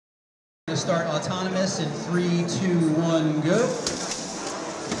Start autonomous in 3, 2, 1, go.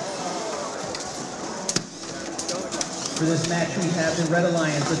 For this match, we have the Red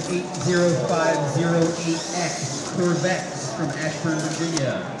Alliance with 80508X Corvettes from Ashburn,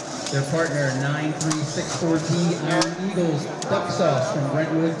 Virginia. Their partner, 9364G Iron Eagles Duck Sauce from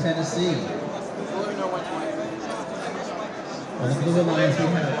Brentwood, Tennessee. On the Blue Alliance, we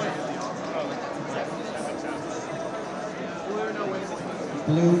have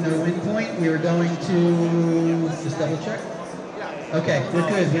Blue, no win point. We are going to just double check. Okay, we're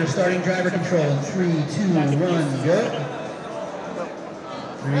good. We're starting driver control in 3, 2, 1, go.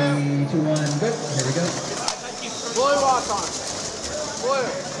 3, 2, 1, go. Here we go. Blue lock on. Blue.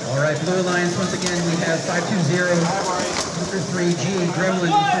 All right, Blue Alliance. Once again, we have 5203G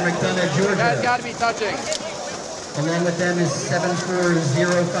Gremlin from McDonough, Georgia. That's got to be touching. Along with them is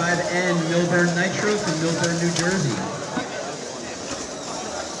 7405N Milburn Nitro from Milburn, New Jersey.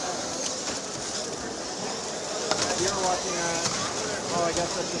 Oh, I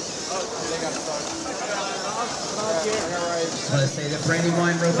guess that's just, they got to start. I want to say that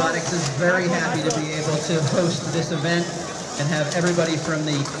Brandywine Robotics is very happy to be able to host this event and have everybody from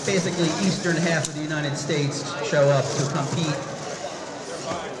the basically eastern half of the United States show up to compete.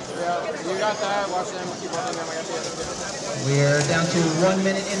 Yeah, you got that. Watch them. Keep watching them. I got the other two. We're down to 1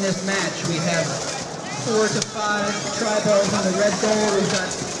 minute in this match. We have 4 to 5 tri-balls on the red goal. We've got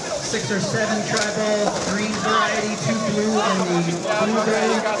 6 or 7 tri-ball, green variety, 2 blue, and the blue goal.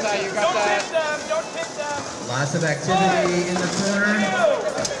 You got that. You got that. Don't hit them. Lots of activity in the corner.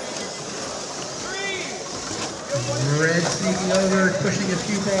 Red sneaking over, pushing a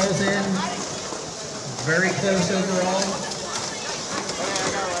few balls in. Very close overall.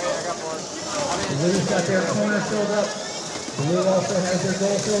 Blue's got their corner filled up. Blue also has their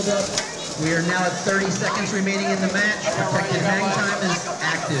goal filled up. We are now at 30 seconds remaining in the match. Protected hang time is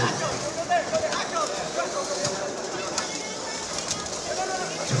active.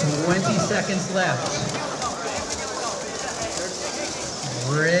 20 seconds left.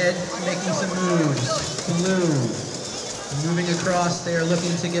 Red making some moves. Blue moving across. They are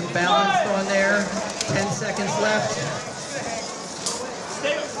looking to get balanced on there. 10 seconds left.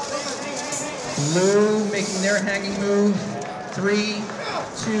 Blue making their hanging move. 3,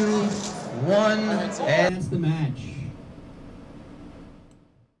 2, 1, and it's the match.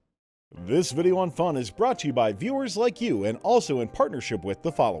 This video on fun is brought to you by viewers like you and also in partnership with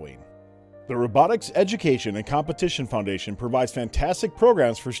the following. The Robotics Education and Competition Foundation provides fantastic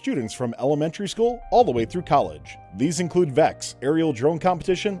programs for students from elementary school all the way through college. These include VEX, aerial drone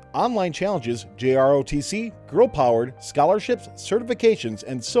competition, online challenges, JROTC, girl-powered, scholarships, certifications,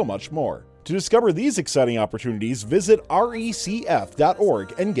 and so much more. To discover these exciting opportunities, visit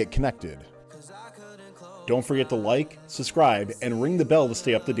recf.org and get connected. Don't forget to like, subscribe, and ring the bell to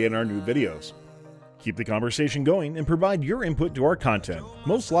stay up to date on our new videos. Keep the conversation going and provide your input to our content.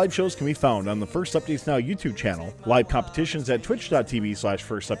 Most live shows can be found on the First Updates Now YouTube channel, live competitions at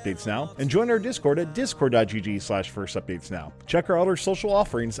twitch.tv/firstupdatesnow, and join our Discord at discord.gg/firstupdatesnow. Check our other social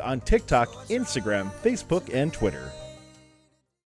offerings on TikTok, Instagram, Facebook, and Twitter.